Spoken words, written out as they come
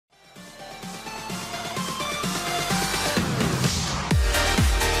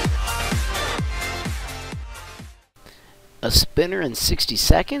A spinner in 60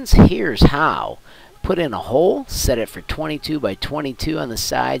 seconds? Here's how. Put in a hole, set it for 22 by 22 on the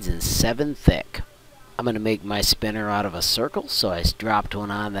sides and 7 thick. I'm going to make my spinner out of a circle, so I dropped one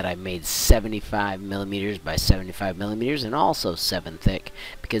on that I made 75 millimeters by 75 millimeters and also 7 thick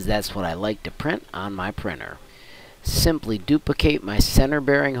because that's what I like to print on my printer. Simply duplicate my center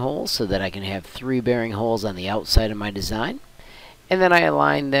bearing hole so that I can have 3 bearing holes on the outside of my design. And then I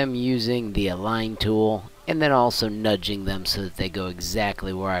align them using the align tool and then also nudging them so that they go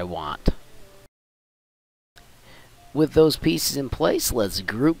exactly where I want. With those pieces in place, let's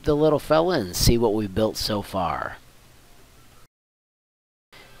group the little fella and see what we've built so far.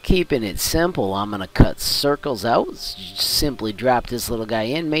 Keeping it simple, I'm going to cut circles out. Simply drop this little guy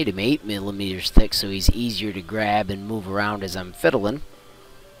in, made him 8 millimeters thick so he's easier to grab and move around as I'm fiddling.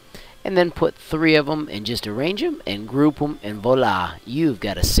 And then put 3 of them and just arrange them and group them, and voila, you've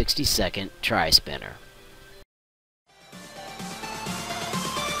got a 60-second tri-spinner.